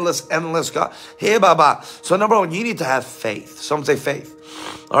a limitless, endless God. Hey, Baba. So number one, you need to have faith. Someone say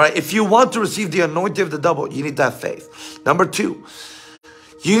faith. All right. If you want to receive the anointing of the double, you need to have faith. Number two,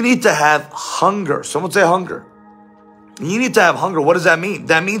 you need to have hunger. Someone say hunger. You need to have hunger. What does that mean?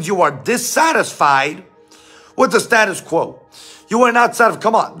 That means you are dissatisfied with the status quo. You are not satisfied.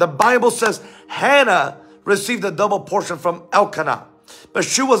 Come on. The Bible says Hannah received a double portion from Elkanah, but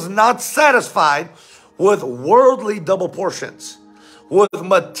she was not satisfied with worldly double portions, with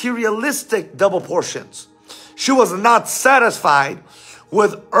materialistic double portions. She was not satisfied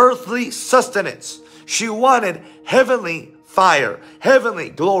with earthly sustenance. She wanted heavenly fire, heavenly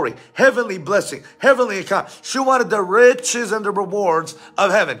glory, heavenly blessing, heavenly account. She wanted the riches and the rewards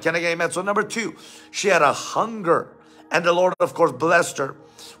of heaven. Can I get amen? So number two, she had a hunger. And the Lord, of course, blessed her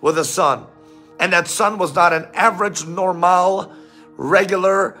with a son. And that son was not an average, normal,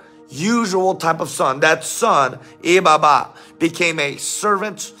 regular, usual type of son. That son, Ibaba, became a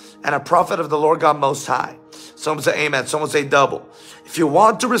servant and a prophet of the Lord God Most High. Someone say amen. Someone say double. If you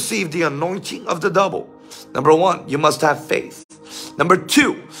want to receive the anointing of the double, number one, you must have faith. Number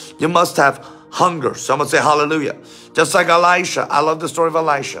two, you must have hunger. Someone say hallelujah. Just like Elisha. I love the story of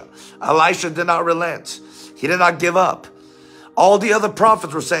Elisha. Elisha did not relent. He did not give up. All the other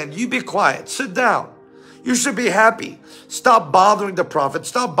prophets were saying, you be quiet, sit down. You should be happy. Stop bothering the prophet.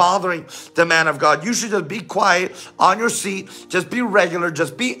 Stop bothering the man of God. You should just be quiet on your seat. Just be regular.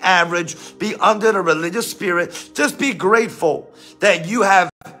 Just be average. Be under the religious spirit. Just be grateful that you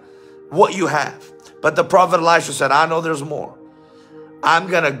have what you have. But the prophet Elisha said, I know there's more. I'm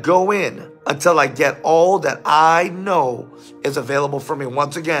going to go in until I get all that I know is available for me.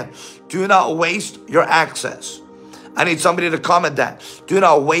 Once again, do not waste your access. I need somebody to comment that. Do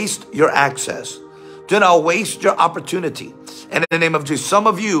not waste your access. Do not waste your opportunity. And in the name of Jesus, some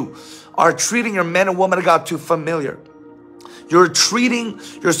of you are treating your men and women of God too familiar. You're treating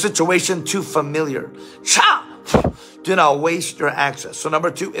your situation too familiar. Do not waste your access. So number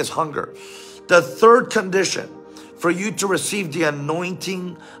two is hunger. The third condition for you to receive the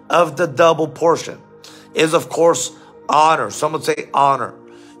anointing of the double portion is, of course, honor. Someone say honor.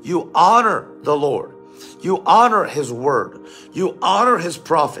 You honor the Lord. You honor his word. You honor his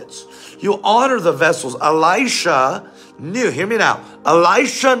prophets. You honor the vessels. Elisha knew, hear me now.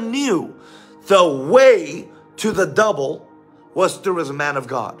 Elisha knew the way to the double was through his man of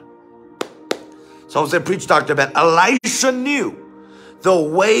God. Someone say, preach, Dr. Ben. Elisha knew the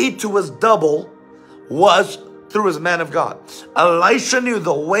way to his double was through his man of God. Elisha knew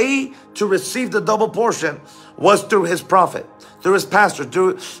the way to receive the double portion was through his prophet, through his pastor,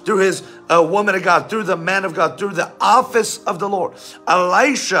 through his woman of God, through the man of God, through the office of the Lord.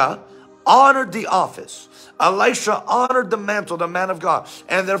 Elisha honored the office. Elisha honored the mantle, the man of God,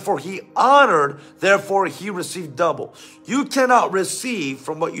 and therefore he honored, therefore he received double. You cannot receive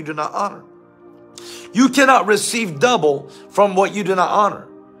from what you do not honor. You cannot receive double from what you do not honor.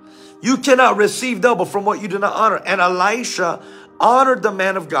 You cannot receive double from what you do not honor. And Elisha honored the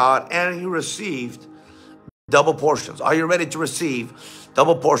man of God, and he received double portions. Are you ready to receive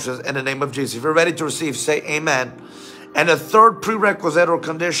double portions in the name of Jesus? If you're ready to receive, say amen. And the third prerequisite or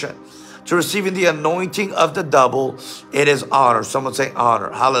condition to receiving the anointing of the double, it is honor. Someone say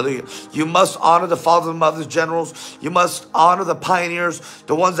honor. Hallelujah. You must honor the fathers and mothers, generals. You must honor the pioneers,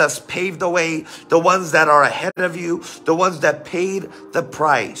 the ones that's paved the way, the ones that are ahead of you, the ones that paid the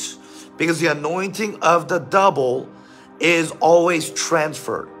price. Because the anointing of the double is always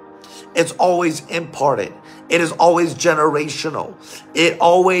transferred. It's always imparted. It is always generational. It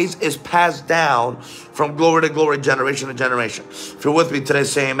always is passed down from glory to glory, generation to generation. If you're with me today,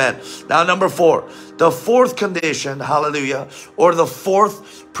 say amen. Now, number 4, the fourth condition, hallelujah, or the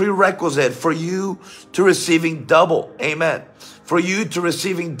fourth prerequisite for you to receiving double, amen. For you to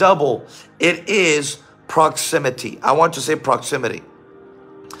receiving double, it is proximity. I want you to say proximity.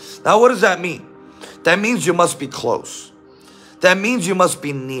 Now, what does that mean? That means you must be close. That means you must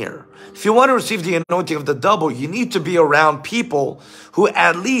be near. If you want to receive the anointing of the double, you need to be around people who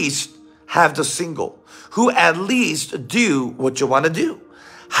at least have the single, who at least do what you want to do.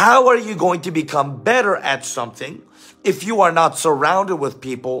 How are you going to become better at something if you are not surrounded with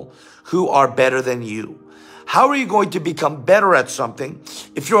people who are better than you? How are you going to become better at something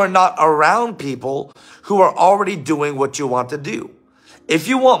if you are not around people who are already doing what you want to do? If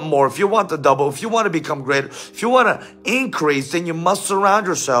you want more, if you want the double, if you want to become greater, if you want to increase, then you must surround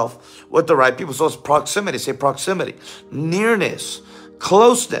yourself with the right people. So it's proximity. Say proximity. Nearness.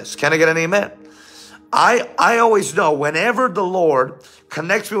 Closeness. Can I get an amen? I always know whenever the Lord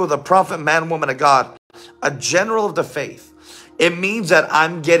connects me with a prophet, man, woman of God, a general of the faith, it means that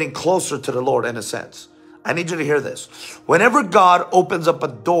I'm getting closer to the Lord in a sense. I need you to hear this. Whenever God opens up a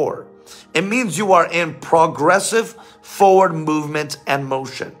door, it means you are in progressive forward movement and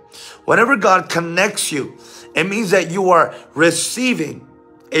motion. Whenever God connects you, it means that you are receiving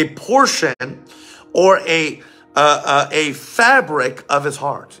a portion or a fabric of his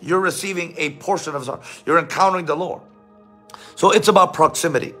heart. You're receiving a portion of his heart. You're encountering the Lord. So it's about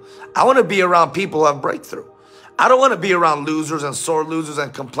proximity. I want to be around people who have breakthrough. I don't want to be around losers and sore losers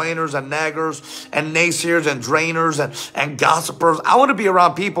and complainers and naggers and naysayers and drainers and gossipers. I want to be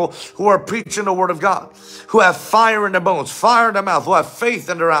around people who are preaching the word of God, who have fire in their bones, fire in their mouth, who have faith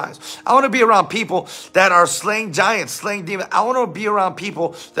in their eyes. I want to be around people that are slaying giants, slaying demons. I want to be around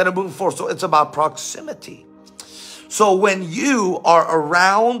people that are moving forward. So it's about proximity. So when you are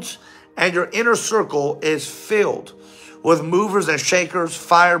around and your inner circle is filled with movers and shakers,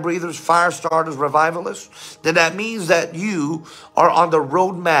 fire breathers, fire starters, revivalists, then that means that you are on the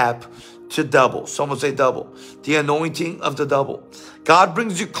roadmap to double. Someone say double. The anointing of the double. God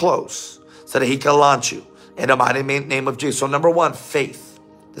brings you close so that he can launch you in the mighty name of Jesus. So number 1, faith.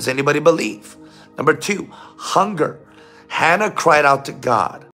 Does anybody believe? Number 2, hunger. Hannah cried out to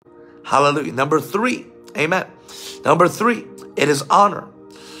God. Hallelujah. Number 3, amen. Number 3, it is honor.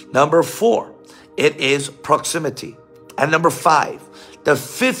 Number 4, it is proximity. And number 5, the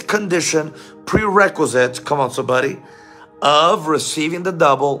 5th condition, prerequisite, come on somebody, of receiving the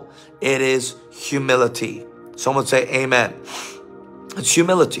double, it is humility. Someone say amen. It's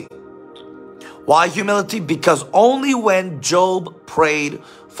humility. Why humility? Because only when Job prayed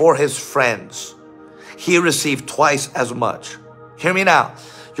for his friends, he received twice as much. Hear me now.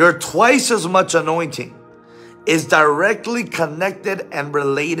 Your twice as much anointing is directly connected and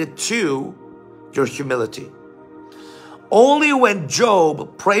related to your humility. Only when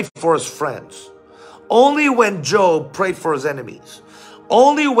Job prayed for his friends, only when Job prayed for his enemies,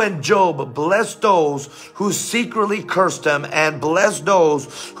 only when Job blessed those who secretly cursed him and blessed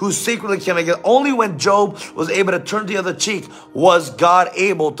those who secretly came against, only when Job was able to turn the other cheek was God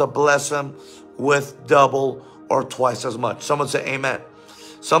able to bless him with double or twice as much. Someone say amen.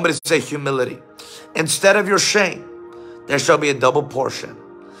 Somebody say humility. Instead of your shame, there shall be a double portion.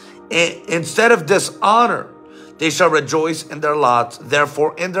 Instead of dishonor, they shall rejoice in their lots.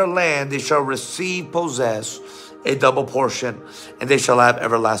 Therefore, in their land, they shall possess a double portion, and they shall have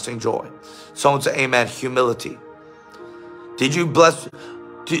everlasting joy. Someone say amen. Humility. Did you bless?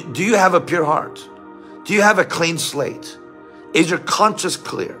 Do you have a pure heart? Do you have a clean slate? Is your conscience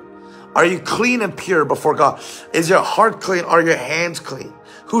clear? Are you clean and pure before God? Is your heart clean? Are your hands clean?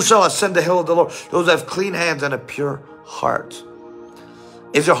 Who shall ascend the hill of the Lord? Those that have clean hands and a pure heart.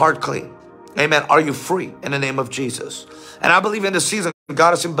 Is your heart clean? Amen. Are you free in the name of Jesus? And I believe in this season,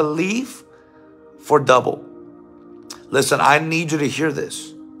 God is saying, believe for double. Listen, I need you to hear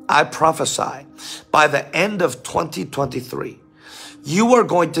this. I prophesy by the end of 2023, you are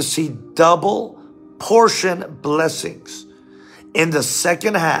going to see double portion blessings in the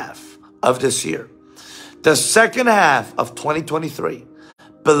second half of this year. The second half of 2023,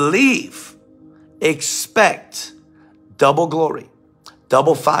 believe, expect double glory,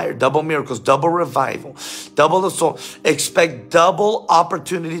 double fire, double miracles, double revival, double the soul. Expect double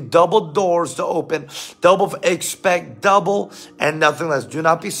opportunity, double doors to open, expect double and nothing less. Do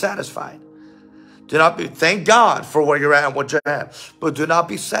not be satisfied. Thank God for where you're at and what you have, but do not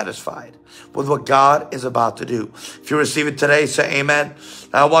be satisfied with what God is about to do. If you receive it today, say amen.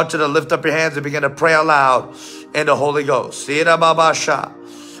 Now I want you to lift up your hands and begin to pray out loud in the Holy Ghost. Come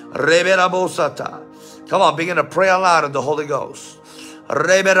on, begin to pray out loud in the Holy Ghost.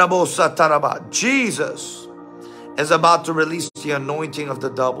 Jesus is about to release the anointing of the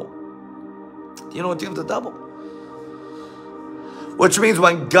double. The anointing of the double. Which means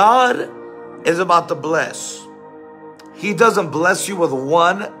when God is about to bless, He doesn't bless you with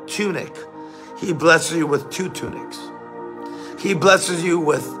one tunic. He blesses you with two tunics. He blesses you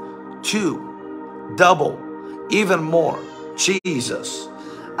with two, double, even more. Jesus.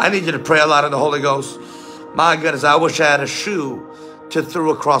 I need you to pray a lot in the Holy Ghost. My goodness, I wish I had a shoe to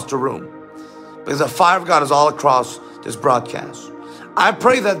throw across the room, because the fire of God is all across this broadcast. I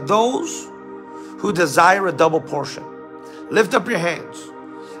pray that those who desire a double portion, lift up your hands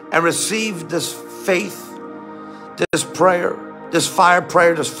and receive this faith, this prayer, this fire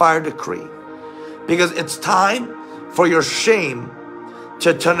prayer, this fire decree. Because it's time for your shame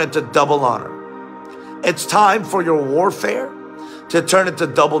to turn into double honor. It's time for your warfare to turn into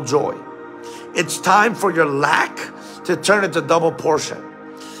double joy. It's time for your lack to turn into double portion.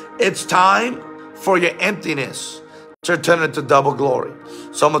 It's time for your emptiness to turn into double glory.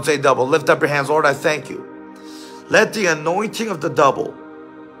 Someone say double. Lift up your hands. Lord, I thank you. Let the anointing of the double,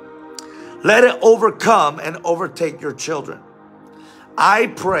 let it overcome and overtake your children. I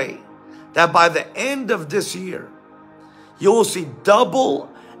pray that by the end of this year, you will see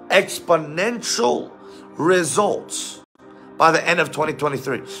double exponential results by the end of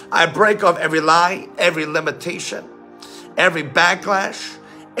 2023. I break off every lie, every limitation, every backlash,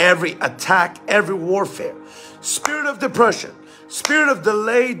 every attack, every warfare. Spirit of depression, spirit of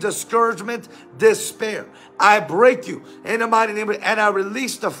delay, discouragement, despair. I break you in the mighty name of, and I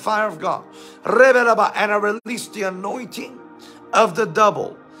release the fire of God. And I release the anointing of the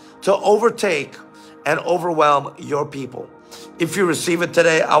double to overtake and overwhelm your people. If you receive it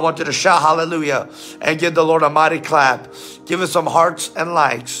today, I want you to shout hallelujah and give the Lord a mighty clap. Give us some hearts and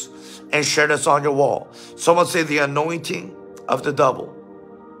likes and share this on your wall. Someone say the anointing of the double.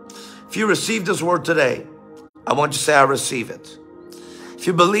 If you receive this word today, I want you to say I receive it. If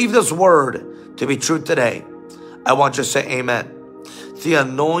you believe this word to be true today, I want you to say amen. The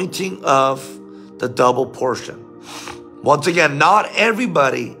anointing of the double portion. Once again, not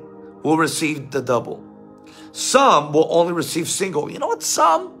everybody will receive the double. Some will only receive single. You know what?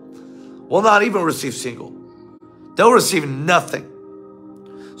 Some will not even receive single. They'll receive nothing.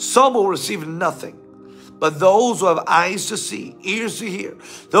 Some will receive nothing. But those who have eyes to see, ears to hear,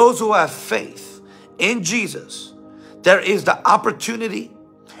 those who have faith in Jesus, there is the opportunity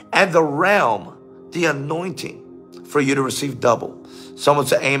and the realm, the anointing for you to receive double. Someone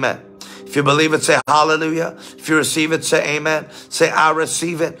say amen. If you believe it, say hallelujah. If you receive it, say amen. Say I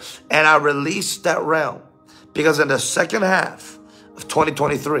receive it and I release that realm. Because in the second half of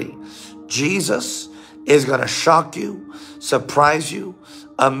 2023, Jesus is going to shock you, surprise you,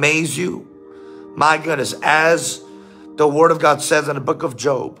 amaze you. My goodness, as the word of God says in the book of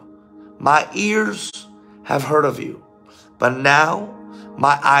Job, my ears have heard of you, but now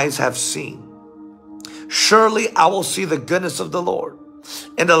my eyes have seen. Surely I will see the goodness of the Lord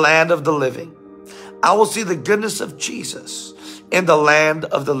in the land of the living. I will see the goodness of Jesus in the land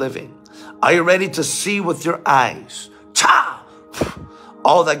of the living. Are you ready to see with your eyes? Cha!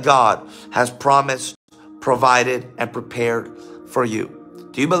 All that God has promised, provided, and prepared for you.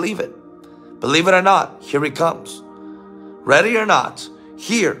 Do you believe it? Believe it or not, here He comes. Ready or not,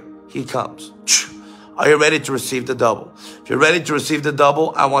 here He comes. Are you ready to receive the double? If you're ready to receive the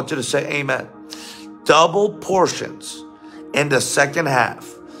double, I want you to say amen. Double portions in the second half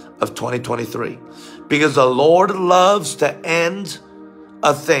of 2023. Because the Lord loves to end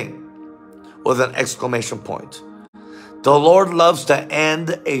a thing with an exclamation point. The Lord loves to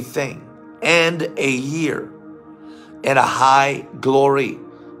end a thing, end a year in a high glory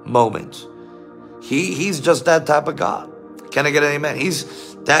moment. He's just that type of God. Can I get an amen?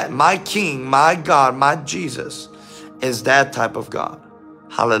 He's that, my King, my God, my Jesus is that type of God.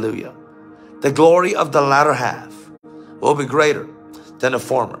 Hallelujah. The glory of the latter half will be greater than the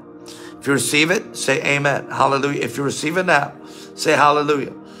former. If you receive it, say amen. Hallelujah. If you receive it now, say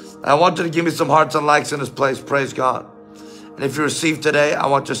hallelujah. I want you to give me some hearts and likes in this place. Praise God. And if you receive today, I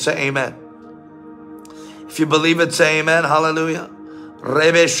want you to say amen. If you believe it, say amen. Hallelujah.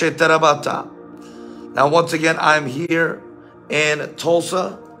 Now, once again, I'm here in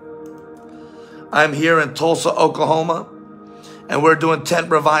Tulsa. I'm here in Tulsa, Oklahoma. And we're doing tent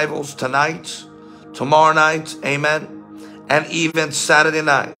revivals tonight, tomorrow night, amen, and even Saturday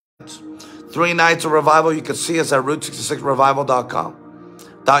night. 3 nights of revival. You can see us at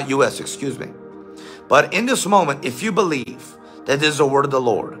route66revival.com.us, excuse me. But in this moment, if you believe that this is the word of the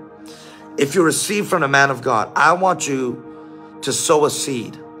Lord, if you receive from the man of God, I want you to sow a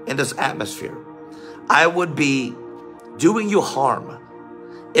seed in this atmosphere. I would be doing you harm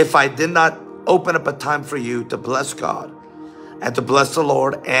if I did not open up a time for you to bless God and to bless the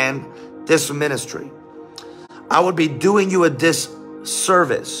Lord and this ministry. I would be doing you a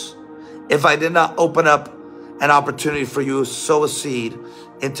disservice if I did not open up an opportunity for you to sow a seed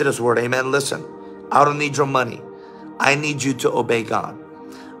into this word. Amen. Listen, I don't need your money. I need you to obey God.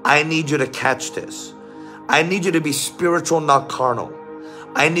 I need you to catch this. I need you to be spiritual, not carnal.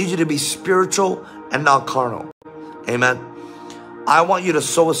 I need you to be spiritual and not carnal. Amen. I want you to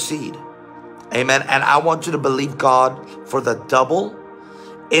sow a seed. Amen. And I want you to believe God for the double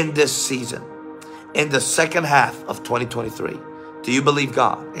in this season, in the second half of 2023. Do you believe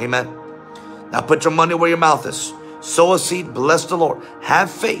God? Amen. Now put your money where your mouth is. Sow a seed. Bless the Lord.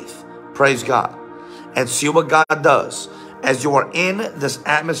 Have faith. Praise God. And see what God does as you are in this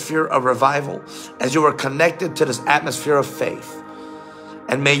atmosphere of revival, as you are connected to this atmosphere of faith.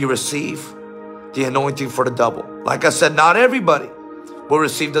 And may you receive the anointing for the double. Like I said, not everybody will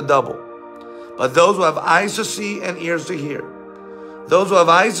receive the double. But those who have eyes to see and ears to hear, those who have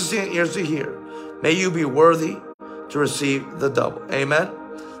eyes to see and ears to hear, may you be worthy to receive the double. Amen.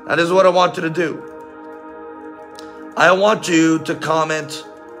 Now, this is what I want you to do. I want you to comment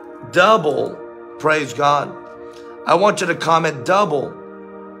double. Praise God. I want you to comment double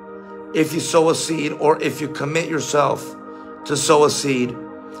if you sow a seed or if you commit yourself to sow a seed.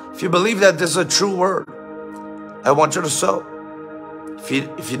 If you believe that this is a true word, I want you to sow.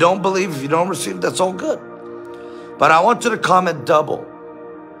 If you don't believe, if you don't receive, that's all good. But I want you to comment double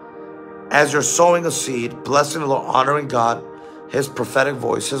as you're sowing a seed, blessing the Lord, honoring God, His prophetic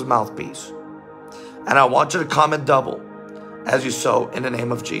voice, His mouthpiece. And I want you to comment double as you sow in the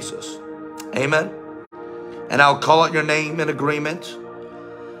name of Jesus. Amen. And I'll call out your name in agreement.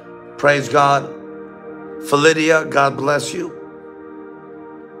 Praise God. Philidia, God bless you.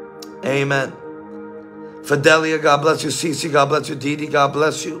 Amen. Fidelia, God bless you. Cece, God bless you. Didi, God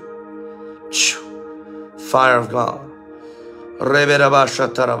bless you. Fire of God.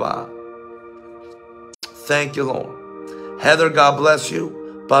 Thank you, Lord. Heather, God bless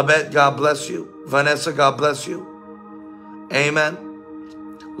you. Babette, God bless you. Vanessa, God bless you. Amen.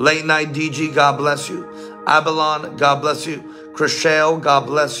 Late night DG, God bless you. Abalon, God bless you. Chriselle, God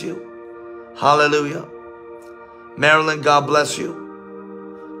bless you. Hallelujah. Marilyn, God bless you.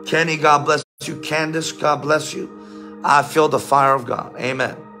 Kenny, God bless you. Candace, God bless you. I feel the fire of God.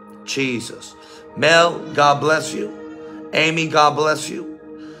 Amen. Jesus. Mel, God bless you. Amy, God bless you.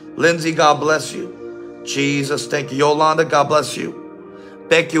 Lindsay, God bless you. Jesus, thank you. Yolanda, God bless you.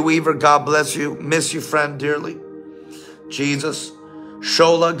 Becky Weaver, God bless you. Miss you, friend, dearly. Jesus.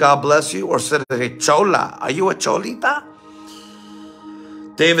 Shola, God bless you. Or said it, Chola. Are you a Cholita?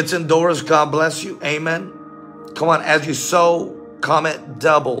 Davidson Doris, God bless you. Amen. Come on, as you sow, comment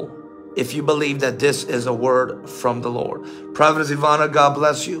double if you believe that this is a word from the Lord. Prophetess Ivana, God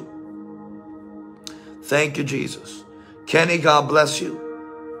bless you. Thank you, Jesus. Kenny, God bless you.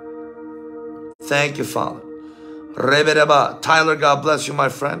 Thank you, Father. Tyler, God bless you, my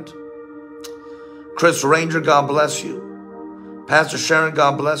friend. Chris Ranger, God bless you. Pastor Sharon,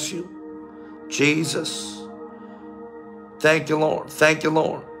 God bless you. Jesus. Thank you, Lord. Thank you,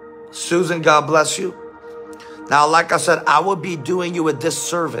 Lord. Susan, God bless you. Now, like I said, I would be doing you a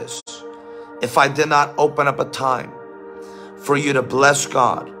disservice if I did not open up a time for you to bless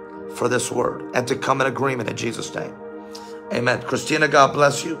God for this word and to come in agreement in Jesus' name. Amen. Christina, God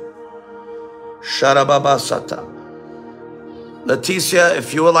bless you. Sharababasata. Leticia,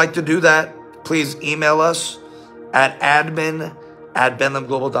 if you would like to do that, please email us at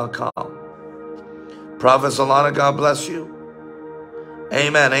admin@benlimglobal.com. Prophet Solana, God bless you.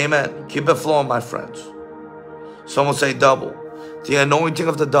 Amen, amen. Keep it flowing, my friends. Someone say double. The anointing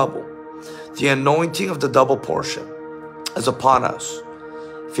of the double. The anointing of the double portion is upon us.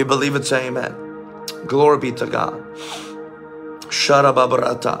 If you believe it, say amen. Glory be to God.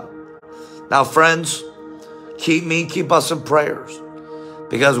 Sharababarata. Now, friends, keep us in prayers,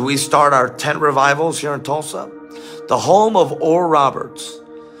 because we start our tent revivals here in Tulsa, the home of Oral Roberts,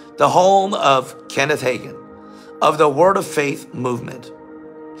 the home of Kenneth Hagin, of the Word of Faith movement.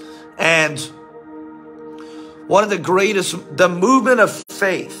 And one of the greatest, the movement of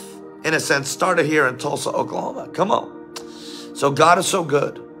faith, in a sense, started here in Tulsa, Oklahoma. Come on. So God is so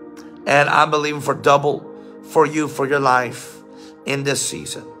good. And I'm believing for double for you, for your life in this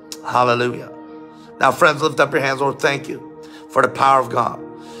season. Hallelujah. Now, friends, lift up your hands. Lord, thank you for the power of God.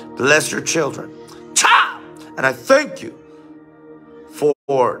 Bless your children. Cha! And I thank you for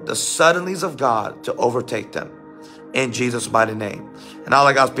the suddenlies of God to overtake them. In Jesus' mighty name. And all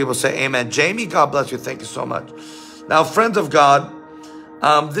of God's people say amen. Jamie, God bless you. Thank you so much. Now, friends of God,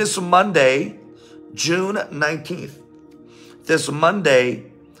 this Monday, June 19th, this Monday,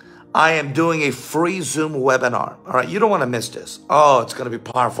 I am doing a free Zoom webinar. All right, you don't want to miss this. Oh, it's going to be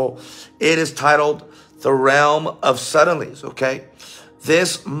powerful. It is titled The Realm of Suddenlies, okay?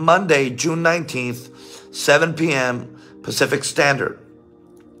 This Monday, June 19th, 7 p.m. Pacific Standard.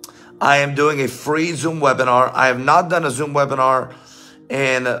 I am doing a free Zoom webinar. I have not done a Zoom webinar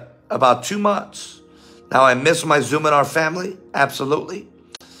in about 2 months. Now, I miss my Zoominar family, absolutely.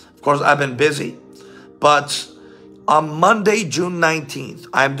 Of course, I've been busy. But on Monday, June 19th,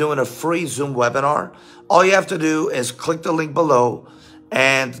 I'm doing a free Zoom webinar. All you have to do is click the link below,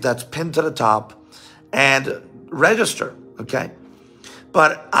 and that's pinned to the top, and register, okay?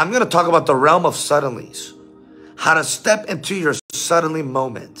 But I'm going to talk about the realm of suddenlies, how to step into your suddenly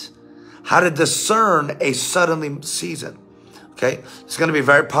moment, how to discern a suddenly season, okay? It's going to be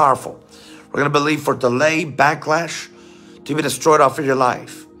very powerful. We're going to believe for delay, backlash, to be destroyed off of your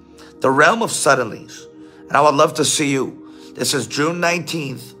life. The realm of suddenlies. And I would love to see you. This is June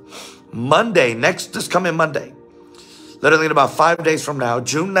 19th, Monday, this coming Monday. Literally in about 5 days from now,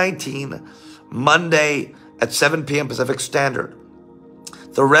 June 19th, Monday at 7 p.m. Pacific Standard.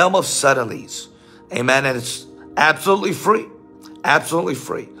 The realm of suddenlies. Amen. And it's absolutely free. Absolutely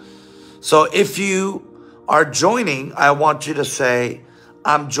free. So if you are joining, I want you to say,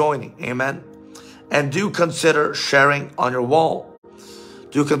 I'm joining. Amen. And do consider sharing on your wall.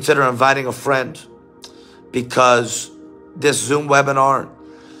 Do consider inviting a friend, because this Zoom webinar,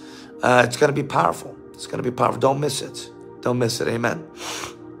 it's going to be powerful. It's going to be powerful. Don't miss it. Don't miss it. Amen.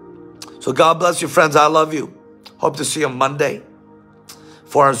 So God bless you, friends. I love you. Hope to see you on Monday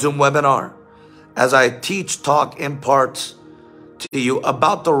for our Zoom webinar as I teach, talk, impart to you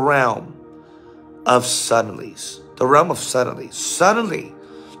about the realm of suddenlies. The realm of suddenlies. Suddenly,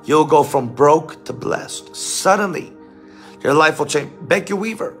 you'll go from broke to blessed. Suddenly, your life will change. Becky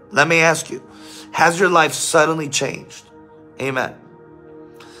Weaver, let me ask you, has your life suddenly changed? Amen.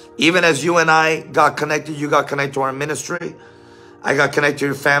 Even as you and I got connected, you got connected to our ministry, I got connected to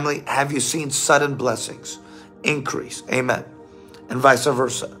your family. Have you seen sudden blessings increase? Amen. And vice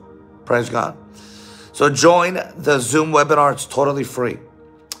versa. Praise God. So join the Zoom webinar. It's totally free.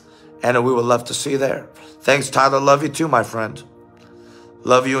 And we would love to see you there. Thanks, Tyler. Love you too, my friend.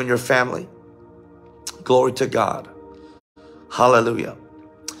 Love you and your family. Glory to God. Hallelujah.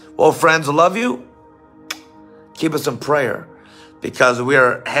 Well, friends, love you. Keep us in prayer, because we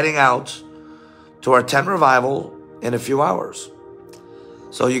are heading out to our tent revival in a few hours.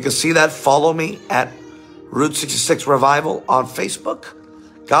 So you can see that. Follow me at Route 66 Revival on Facebook.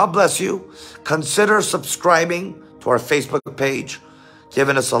 God bless you. Consider subscribing to our Facebook page,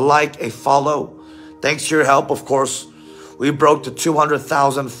 giving us a like, a follow. Thanks to your help, of course, we broke the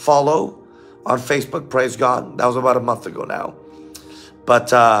 200,000 follow on Facebook. Praise God. That was about a month ago now. But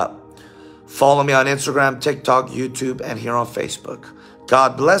follow me on Instagram, TikTok, YouTube, and here on Facebook.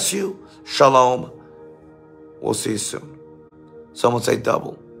 God bless you. Shalom. We'll see you soon. Someone say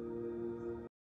double.